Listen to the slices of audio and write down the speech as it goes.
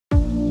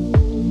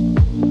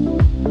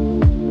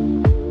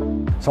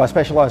So I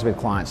specialise with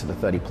clients that are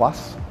 30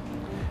 plus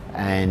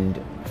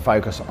and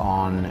focus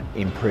on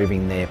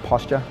improving their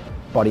posture,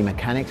 body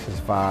mechanics as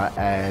far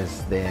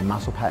as their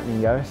muscle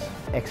patterning goes,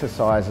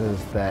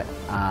 exercises that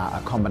are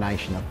a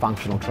combination of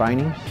functional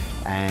training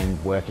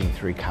and working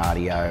through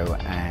cardio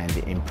and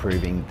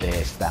improving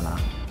their stamina.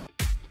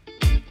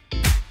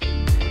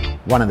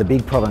 One of the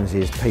big problems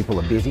is people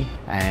are busy,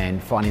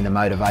 and finding the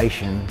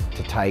motivation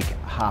to take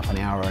half an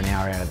hour or an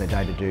hour out of their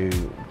day to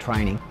do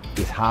training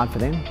is hard for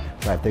them.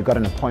 So if they've got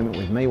an appointment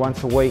with me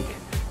once a week,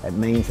 it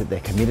means that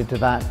they're committed to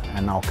that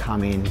and they'll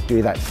come in,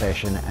 do that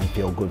session and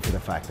feel good for the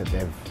fact that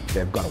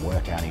they've got a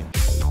workout in.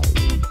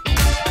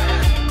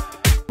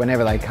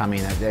 Whenever they come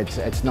in,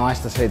 it's nice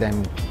to see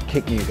them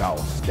kick new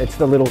goals. It's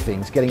the little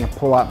things, getting a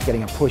pull-up,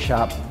 getting a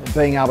push-up,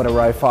 being able to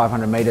row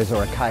 500 metres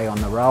or a K on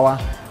the rower,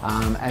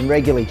 and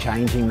regularly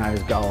changing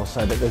those goals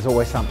so that there's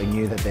always something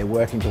new that they're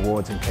working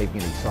towards and keeping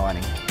it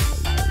exciting.